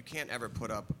consistently, like you can never put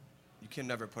up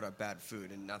bad food,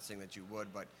 and not saying that you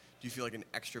would, but do you feel like an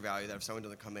extra value that if someone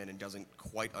doesn't come in and doesn't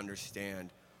quite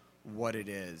understand what it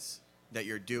is that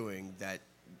you're doing, that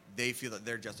they feel that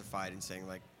they're justified in saying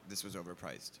like this was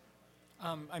overpriced?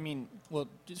 Well,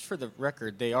 just for the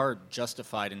record, they are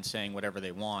justified in saying whatever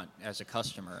they want as a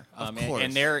customer, of course.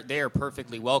 and they are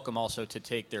perfectly welcome also to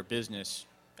take their business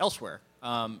elsewhere.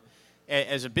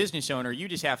 As a business owner, you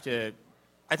just have to.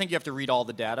 I think you have to read all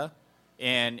the data,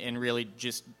 and really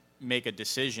just make a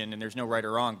decision. And there's no right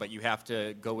or wrong, but you have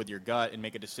to go with your gut and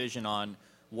make a decision on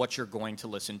what you're going to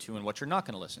listen to and what you're not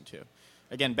going to listen to.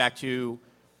 Again, back to,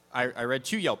 I read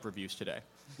 2 Yelp reviews today.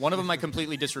 One of them I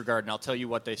completely disregard, and I'll tell you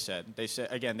what they said. They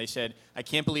said, I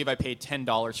can't believe I paid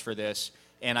 $10 for this,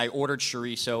 and I ordered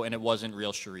chorizo, and it wasn't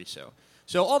real chorizo.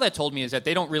 So all that told me is that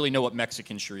they don't really know what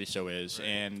Mexican chorizo is. Right.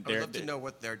 And I would love to know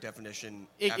what their definition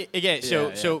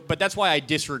but that's why I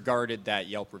disregarded that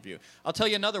Yelp review. I'll tell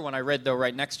you another one I read, though,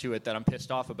 right next to it that I'm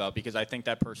pissed off about, because I think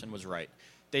that person was right.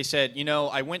 They said,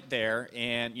 I went there,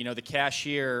 and, the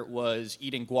cashier was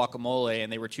eating guacamole,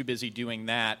 and they were too busy doing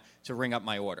that to ring up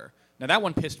my order. Now, that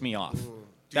one pissed me off.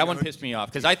 That one pissed me off,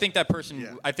 because I think that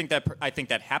person, I think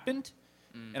that happened,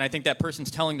 and I think that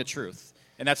person's telling the truth.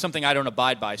 And that's something I don't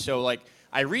abide by. So,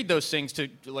 I read those things to,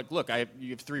 look, you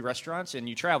have 3 restaurants, and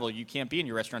you travel. You can't be in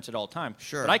your restaurants at all time.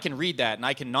 Sure. But I can read that, and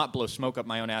I cannot blow smoke up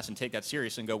my own ass and take that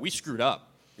serious and go, we screwed up.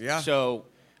 Yeah. So,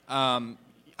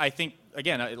 I think,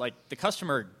 again, the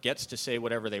customer gets to say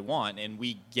whatever they want, and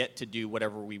we get to do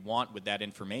whatever we want with that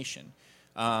information.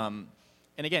 And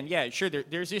again, sure,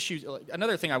 there's issues.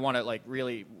 Another thing I want to,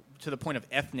 really, to the point of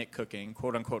ethnic cooking,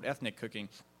 quote-unquote ethnic cooking,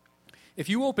 if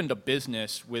you opened a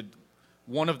business with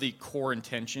one of the core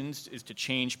intentions is to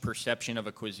change perception of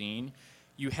a cuisine,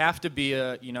 you have to be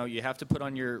you have to put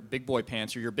on your big boy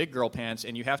pants or your big girl pants,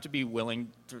 and you have to be willing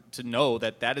to know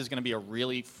that is going to be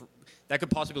that could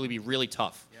possibly be really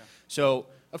tough. Yeah. So,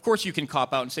 of course, you can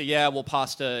cop out and say, well,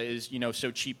 pasta is,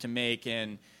 so cheap to make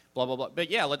and blah, blah, blah. But,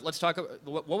 let's talk about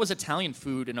what was Italian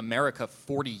food in America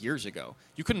 40 years ago.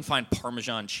 You couldn't find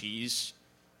Parmesan cheese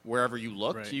wherever you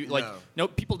looked. Right. No,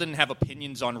 people didn't have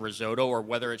opinions on risotto or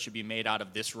whether it should be made out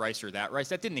of this rice or that rice.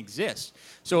 That didn't exist.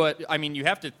 So I mean, you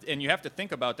have to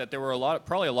think about that. There were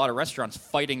probably a lot of restaurants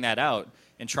fighting that out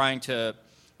and trying to,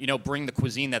 bring the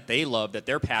cuisine that they love, that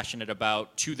they're passionate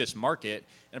about, to this market.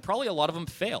 And probably a lot of them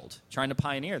failed trying to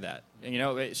pioneer that.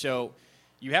 So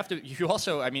you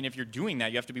also, I mean, if you're doing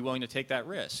that, you have to be willing to take that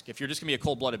risk. If you're just going to be a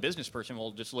cold-blooded business person,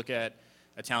 well, just look at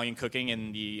Italian cooking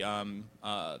and the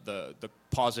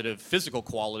positive physical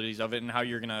qualities of it and how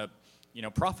you're going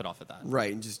to, profit off of that.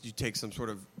 Right, and just you take some sort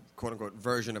of quote-unquote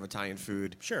version of Italian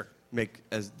food. Sure. Make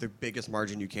as the biggest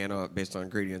margin you can based on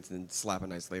ingredients and then slap a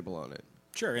nice label on it.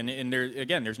 Sure, and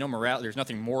there's no there's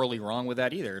nothing morally wrong with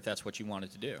that either if that's what you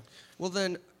wanted to do. Well,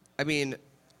 then, I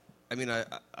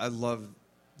love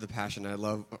the passion. I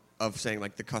love of saying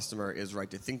like the customer is right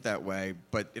to think that way.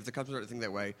 But if the customer doesn't think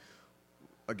that way,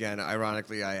 again,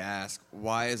 ironically, I ask,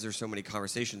 why is there so many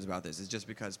conversations about this? Is it just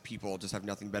because people just have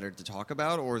nothing better to talk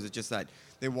about, or is it just that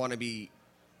they want to be,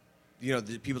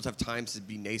 people just have time to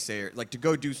be naysayer, like to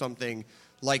go do something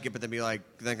like it, but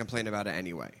then complain about it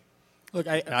anyway? Look,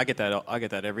 I get that. I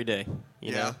get that every day.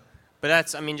 You know? But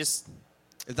that's, just.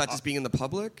 Is that just being in the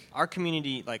public? Our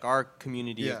community,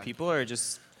 Yeah. of people are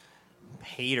just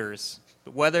haters.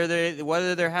 Whether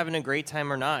they're having a great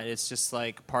time or not, it's just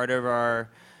like part of our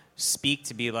speak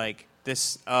to be like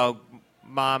this. Oh,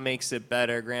 mom makes it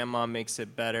better. Grandma makes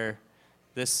it better.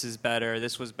 This is better.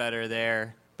 This was better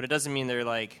there. But it doesn't mean they're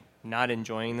like not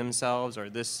enjoying themselves or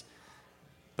this.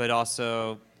 But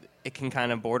also, it can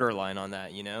kind of borderline on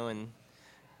that, And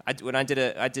when I did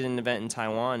an event in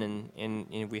Taiwan,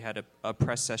 and we had a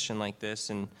press session like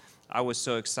this, and I was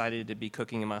so excited to be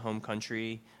cooking in my home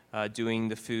country, doing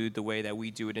the food the way that we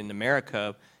do it in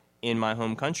America, in my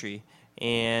home country,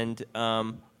 and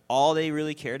all they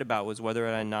really cared about was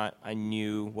whether or not I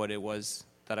knew what it was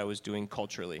that I was doing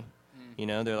culturally.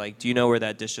 They're like, do you know where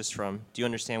that dish is from? Do you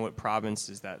understand what province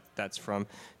is that's from?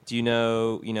 Do you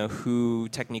know who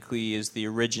technically is the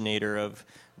originator of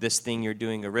this thing you're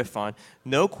doing a riff on?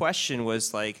 No question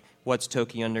was like, what's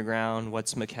Toki Underground?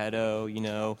 What's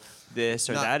Maketto? This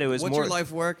or that. It was what's more. Your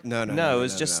life work? No. It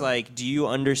was just like, do you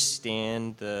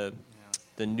understand the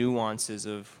nuances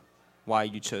of why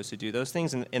you chose to do those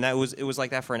things? And it was like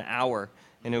that for an hour,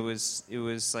 and it was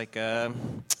like a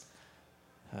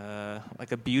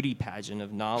beauty pageant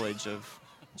of knowledge of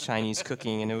Chinese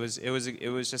cooking, and it was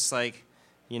just like,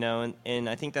 and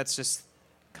I think that's just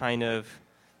kind of,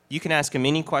 you can ask him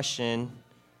any question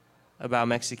about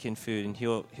Mexican food, and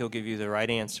he'll give you the right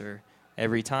answer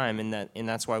every time, and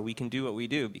that's why we can do what we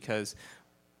do, because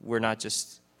we're not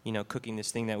just cooking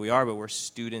this thing that we are, but we're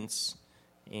students,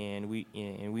 and we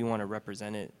want to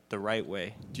represent it the right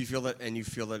way. Do you feel that? And you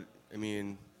feel that? I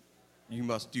mean, do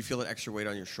you feel that extra weight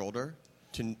on your shoulder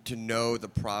to know the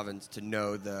province, to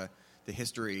know the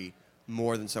history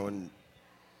more than someone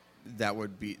that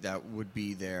would be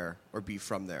there or be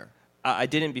from there? I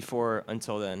didn't before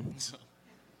until then.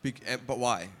 But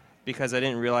why? Because I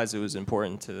didn't realize it was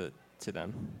important to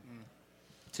them,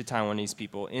 to Taiwanese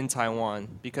people in Taiwan,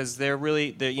 because they're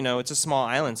it's a small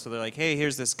island, so they're like, hey,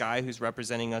 here's this guy who's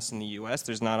representing us in the U.S.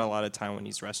 There's not a lot of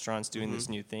Taiwanese restaurants doing this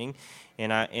new thing,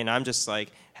 and I'm just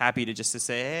like happy to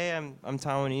say, hey, I'm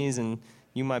Taiwanese and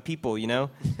you my people,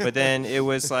 But then it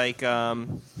was like,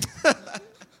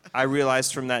 I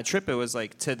realized from that trip, it was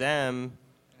like, to them,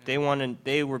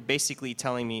 they were basically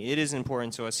telling me, it is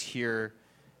important to us here,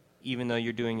 even though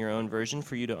you're doing your own version,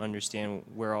 for you to understand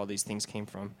where all these things came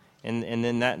from. And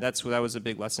then that was a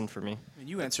big lesson for me. And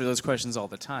you answer those questions all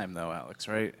the time, though, Alex,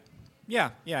 right?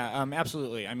 Yeah,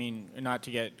 absolutely. I mean, not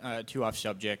to get too off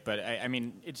subject, but I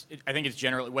think it's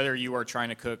generally, whether you are trying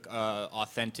to cook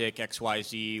authentic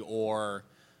XYZ or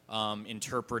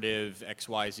interpretive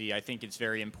XYZ, I think it's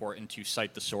very important to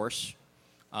cite the source.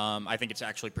 I think it's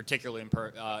actually particularly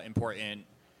important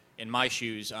in my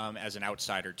shoes as an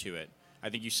outsider to it. I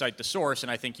think you cite the source,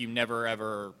 and I think you never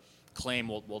ever claim,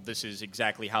 well, this is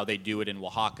exactly how they do it in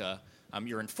Oaxaca.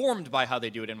 You're informed by how they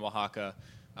do it in Oaxaca.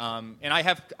 And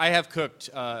I have cooked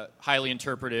highly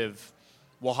interpretive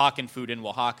Oaxacan food in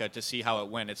Oaxaca to see how it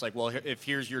went. It's like, well, if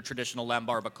here's your traditional lamb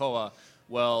barbacoa,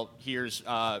 well, here's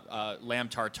lamb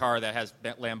tartare that has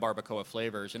lamb barbacoa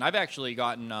flavors. And I've actually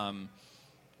gotten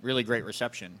really great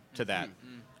reception to that.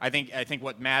 Mm-hmm. I think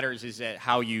what matters is that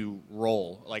how you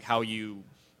roll, like how you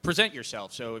present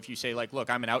yourself. So if you say, like, look,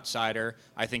 I'm an outsider,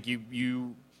 I think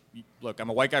you look,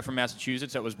 I'm a white guy from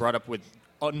Massachusetts that was brought up with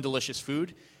undelicious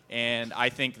food, and I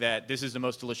think that this is the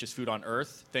most delicious food on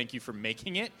earth. Thank you for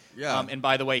making it. Yeah. And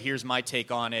by the way, here's my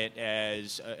take on it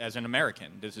as an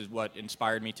American. This is what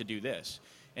inspired me to do this.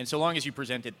 And so long as you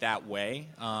present it that way,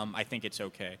 I think it's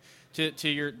okay. To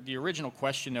the original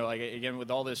question, though, like, again,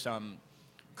 with all this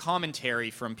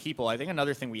commentary from people, I think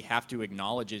another thing we have to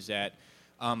acknowledge is that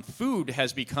food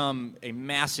has become a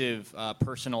massive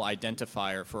personal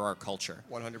identifier for our culture.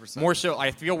 100%. More so,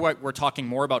 I feel we're talking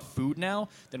more about food now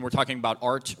than we're talking about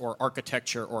art or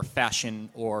architecture or fashion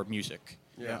or music.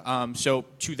 Yeah. So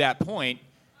to that point,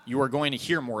 you are going to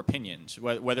hear more opinions,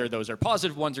 whether those are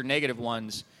positive ones or negative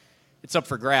ones. It's up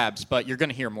for grabs, but you're going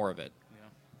to hear more of it.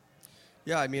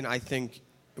 Yeah, I mean, I think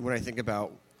when I think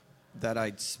about that,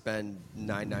 I'd spend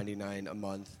 $9.99 a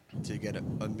month to get a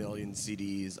million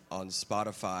CDs on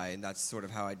Spotify, and that's sort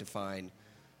of how I define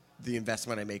the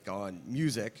investment I make on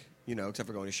music, you know, except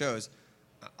for going to shows.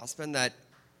 I'll spend that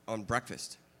on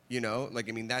breakfast, you know? Like,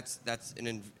 I mean, that's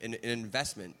an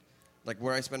investment. Like,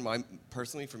 where I spend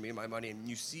personally, for me, my money, and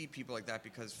you see people like that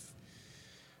because,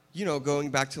 you know, going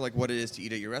back to, like, what it is to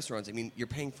eat at your restaurants, I mean, you're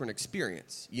paying for an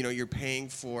experience. You know, you're paying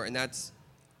for, and that's,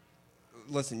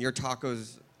 listen, your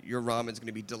tacos, your ramen's going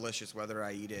to be delicious whether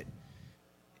I eat it,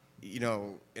 you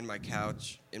know, in my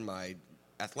couch, in my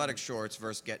athletic shorts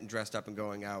versus getting dressed up and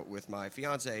going out with my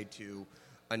fiance to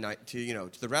a night, to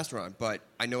the restaurant. But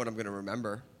I know what I'm going to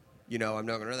remember. You know, I'm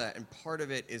not going to know that. And part of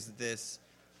it is this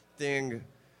thing,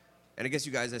 and I guess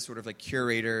you guys as sort of like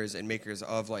curators and makers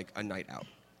of like a night out.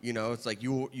 You know, it's like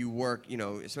you work, you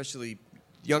know, especially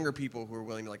younger people who are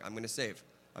willing to, like, I'm going to save,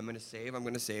 and I'm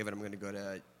going to go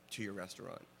to your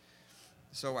restaurant.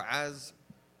 So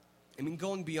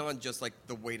going beyond just like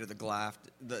the weight of the glass,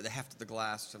 the heft of the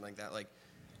glass, or something like that, like,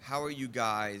 how are you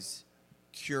guys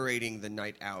curating the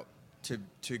night out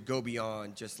to go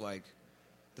beyond just like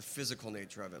the physical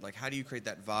nature of it? Like, how do you create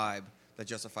that vibe that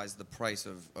justifies the price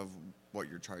of what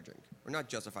you're charging, or not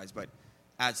justifies, but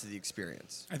adds to the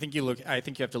experience? I think you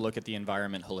have to look at the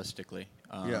environment holistically.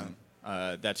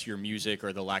 That's your music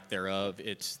or the lack thereof.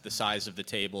 It's the size of the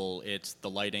table. It's the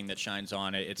lighting that shines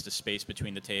on it. It's the space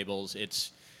between the tables.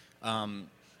 It's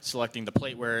selecting the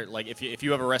plate where, like, if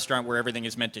you have a restaurant where everything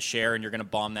is meant to share and you're going to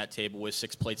bomb that table with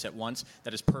 6 plates at once,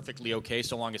 that is perfectly okay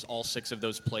so long as all 6 of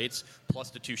those plates,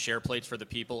 plus the 2 share plates for the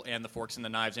people and the forks and the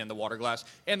knives and the water glass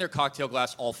and their cocktail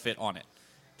glass all fit on it.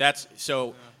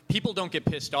 People don't get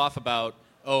pissed off about,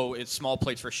 oh, it's small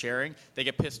plates for sharing. They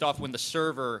get pissed off when the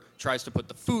server tries to put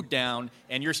the food down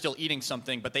and you're still eating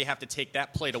something, but they have to take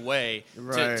that plate away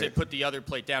to put the other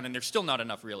plate down, and there's still not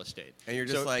enough real estate. And you're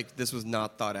just like, this was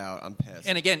not thought out. I'm pissed.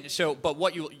 And again,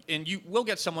 you will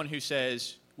get someone who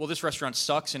says, well, this restaurant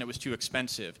sucks and it was too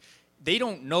expensive. They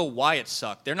don't know why it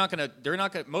sucked.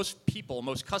 Most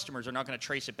customers are not going to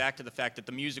trace it back to the fact that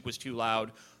the music was too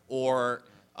loud or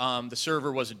the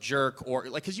server was a jerk, or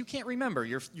like, because you can't remember.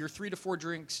 You're 3 to 4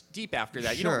 drinks deep after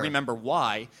that. You don't remember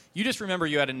why. You just remember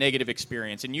you had a negative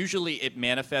experience, and usually it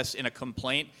manifests in a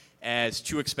complaint as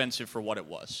too expensive for what it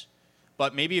was.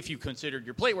 But maybe if you considered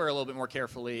your plateware a little bit more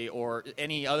carefully, or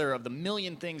any other of the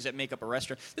million things that make up a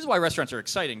restaurant. This is why restaurants are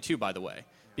exciting too, by the way,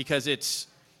 because this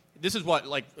is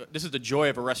the joy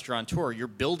of a restaurateur. You're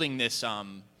building this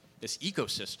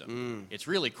ecosystem. It's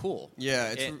really cool.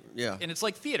 Yeah, and it's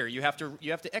like theater. You have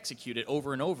to execute it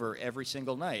over and over every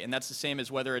single night, and that's the same as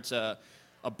whether it's a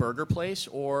burger place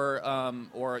or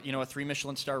a 3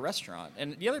 Michelin star restaurant.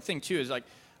 And the other thing too is, like,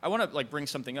 I want to, like, bring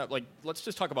something up. Like, let's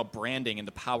just talk about branding and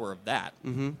the power of that,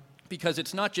 because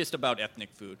it's not just about ethnic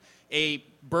food. A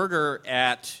burger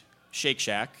at Shake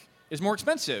Shack is more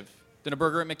expensive than a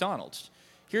burger at McDonald's.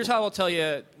 Here's how I'll tell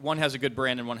you: one has a good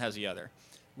brand and one has the other.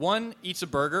 One eats a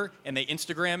burger and they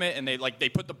Instagram it, and they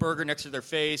put the burger next to their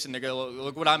face and they go,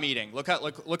 look what I'm eating. Look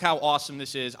how awesome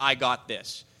this is. I got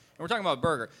this. And we're talking about a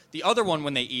burger. The other one,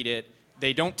 when they eat it,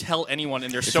 they don't tell anyone,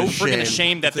 and they're so freaking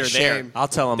ashamed that they're there. I'll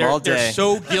tell them all day. They're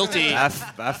so guilty. I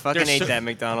fucking ate that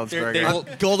McDonald's burger.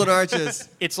 Golden arches.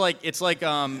 It's like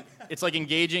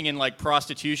engaging in, like,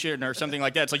 prostitution or something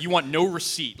like that. It's like you want no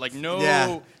receipt, like no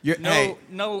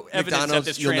evidence that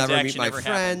this transaction you'll never meet my ever friends.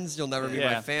 happened. You'll never meet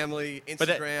my family.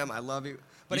 Instagram, I love you.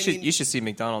 But you should see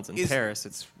McDonald's in Paris.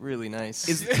 It's really nice.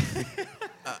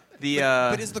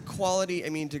 But is the quality? I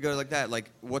mean, to go like that, like,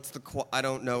 what's the? I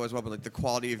don't know as well, but like the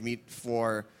quality of meat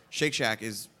for Shake Shack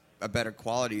is a better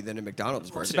quality than a McDonald's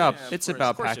burger. It's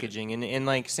about packaging and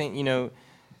like saying,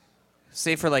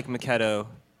 say for like Maketto,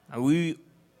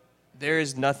 there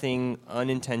is nothing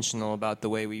unintentional about the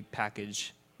way we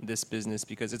package this business,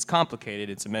 because it's complicated.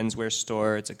 It's a menswear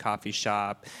store, it's a coffee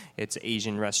shop, it's an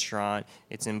Asian restaurant,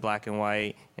 it's in black and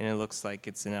white, and it looks like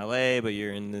it's in LA, but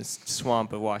you're in this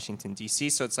swamp of Washington,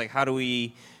 D.C. So it's like, how do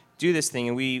we do this thing?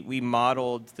 And we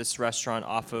modeled this restaurant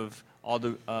off of all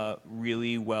the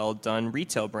really well done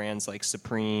retail brands like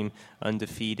Supreme,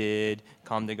 Undefeated,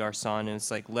 Comme des Garçons. And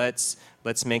it's like, let's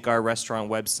make our restaurant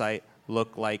website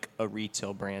look like a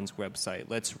retail brand's website.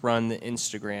 Let's run the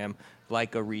Instagram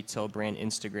like a retail brand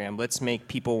Instagram. Let's make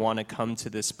people want to come to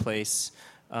this place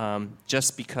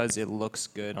just because it looks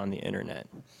good on the internet.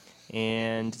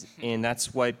 And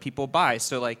that's why people buy.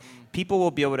 So like people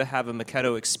will be able to have a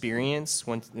Maketto experience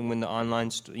when the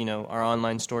online our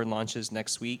online store launches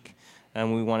next week.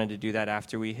 And we wanted to do that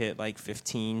after we hit like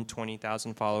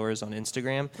 20,000 followers on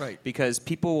Instagram. Right. Because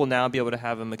people will now be able to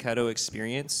have a Maketto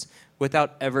experience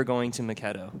without ever going to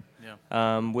Maketto.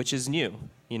 Yeah. Which is new,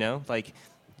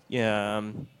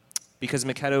 because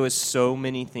Maketto is so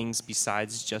many things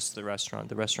besides just the restaurant.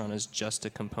 The restaurant is just a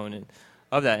component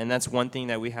of that, and that's one thing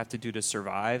that we have to do to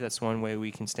survive. That's one way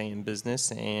we can stay in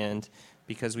business, and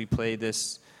because we play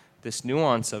this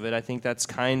nuance of it, I think that's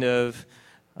kind of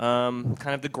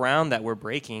the ground that we're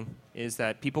breaking, is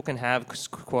that people can have,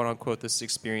 quote unquote, this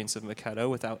experience of Maketto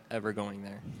without ever going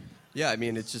there. Yeah, I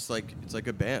mean, it's like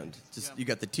a band. You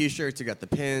got the T-shirts, you got the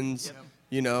pins,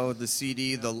 the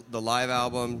CD, the live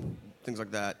album, things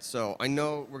like that. So I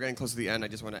know we're getting close to the end. I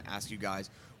just want to ask you guys,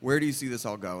 where do you see this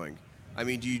all going? I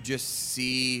mean, do you just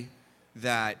see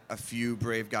that a few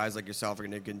brave guys like yourself are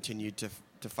going to continue to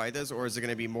fight this, or is it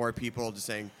going to be more people just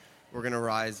saying, we're going to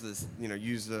rise this,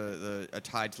 use a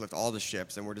tide to lift all the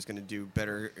ships, and we're just going to do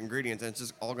better ingredients, and it's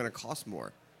just all going to cost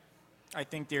more? I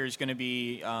think there's going to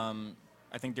be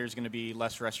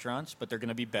less restaurants, but they're going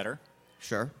to be better.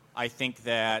 Sure. I think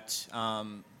that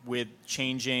with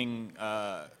changing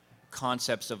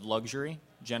concepts of luxury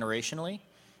generationally,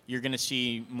 you're going to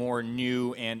see more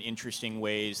new and interesting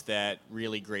ways that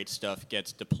really great stuff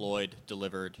gets deployed,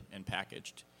 delivered, and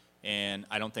packaged. And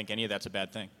I don't think any of that's a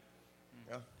bad thing.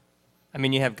 Yeah. I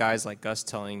mean, you have guys like us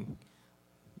telling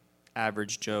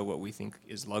average Joe what we think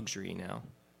is luxury now,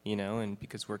 and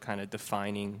because we're kind of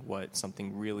defining what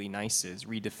something really nice is,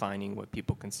 redefining what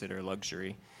people consider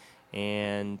luxury.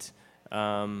 And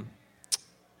I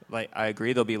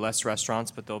agree, there'll be less restaurants,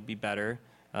 but they'll be better.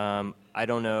 I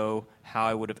don't know how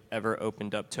I would have ever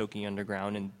opened up Tokyo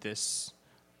Underground in this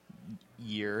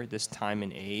year, this time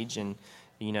and age. And,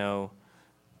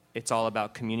 it's all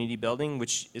about community building,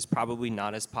 which is probably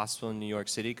not as possible in New York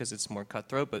City because it's more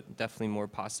cutthroat, but definitely more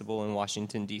possible in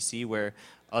Washington, D.C., where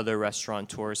other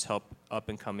restaurateurs help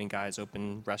up-and-coming guys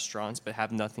open restaurants but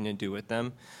have nothing to do with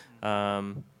them.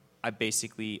 I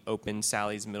basically opened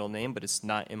Sally's middle name, but it's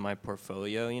not in my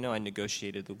portfolio. I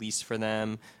negotiated the lease for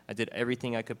them. I did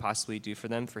everything I could possibly do for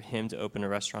them, for him to open a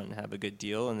restaurant and have a good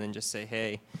deal, and then just say,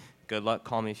 hey, good luck,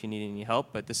 call me if you need any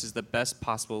help. But this is the best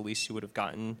possible lease you would have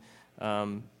gotten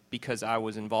because I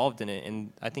was involved in it.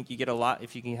 And I think you get a lot,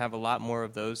 if you can have a lot more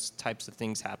of those types of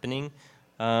things happening,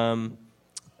 you'll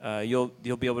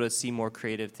be able to see more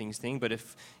creative things. But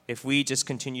if we just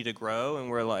continue to grow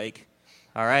and we're like,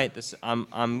 all right,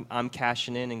 I'm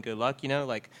cashing in and good luck.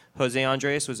 Like Jose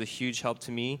Andres was a huge help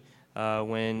to me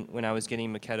when I was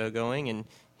getting Maketto going, and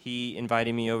he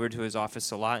invited me over to his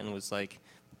office a lot and was like,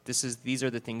 these are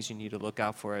the things you need to look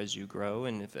out for as you grow,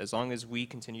 and as long as we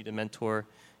continue to mentor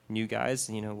new guys,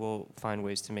 we'll find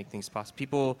ways to make things possible.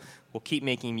 People will keep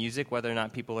making music whether or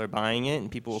not people are buying it,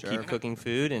 and people will keep cooking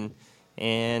food, and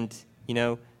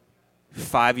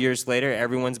 5 years later,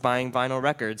 everyone's buying vinyl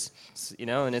records,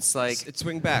 and it's like... It's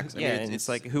swing back. It's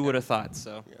like, who would have thought,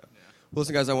 so... Yeah. Well,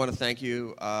 listen, guys, I want to thank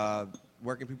you.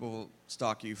 Where can people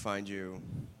stalk you, find you,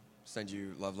 send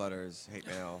you love letters, hate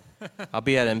mail? I'll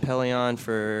be at Empellon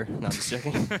for... No, I'm just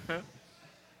joking.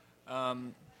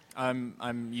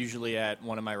 I'm usually at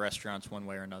one of my restaurants one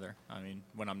way or another. I mean,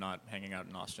 when I'm not hanging out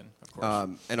in Austin, of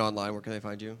course. And online, where can they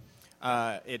find you?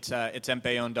 It's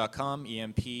empellon.com,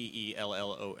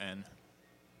 EMPELLON.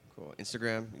 Cool.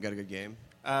 Instagram, you got a good game?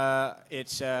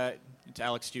 It's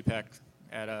Alex Stupak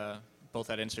at both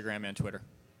at Instagram and Twitter.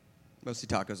 Mostly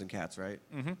tacos and cats, right?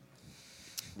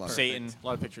 Mm-hmm. Satan, a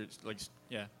lot of pictures,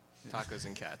 Tacos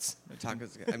and cats.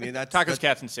 Tacos. I mean, that's tacos,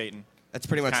 cats, and Satan. That's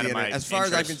pretty much the internet. As far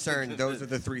as I'm interest. concerned, those are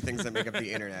the three things that make up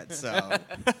the internet. So,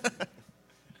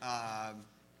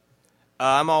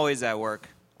 I'm always at work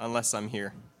unless I'm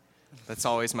here. That's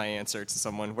always my answer to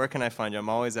someone. Where can I find you? I'm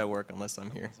always at work unless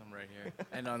I'm here. I'm right here.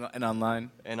 And online?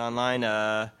 And online,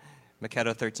 Maketto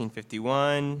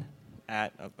 1351,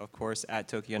 of course, at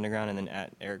Tokyo Underground, and then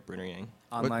at Erik Bruner-Yang.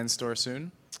 Online store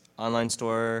soon? Online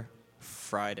store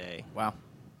Friday. Wow.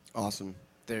 Awesome.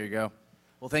 There you go.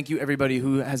 Well, thank you, everybody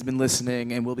who has been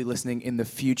listening and will be listening in the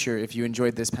future. If you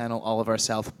enjoyed this panel, all of our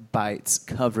South Bites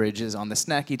coverage is on the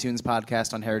Snacky Tunes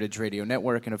podcast on Heritage Radio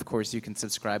Network. And, of course, you can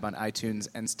subscribe on iTunes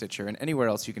and Stitcher and anywhere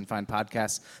else you can find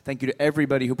podcasts. Thank you to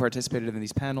everybody who participated in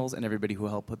these panels and everybody who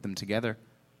helped put them together.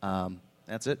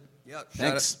 That's it. Yeah.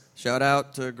 Thanks. Shout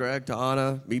out to Greg, to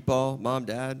Anna, Meatball, Mom,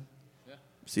 Dad. Yeah.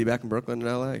 See you back in Brooklyn and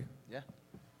L.A. Yeah.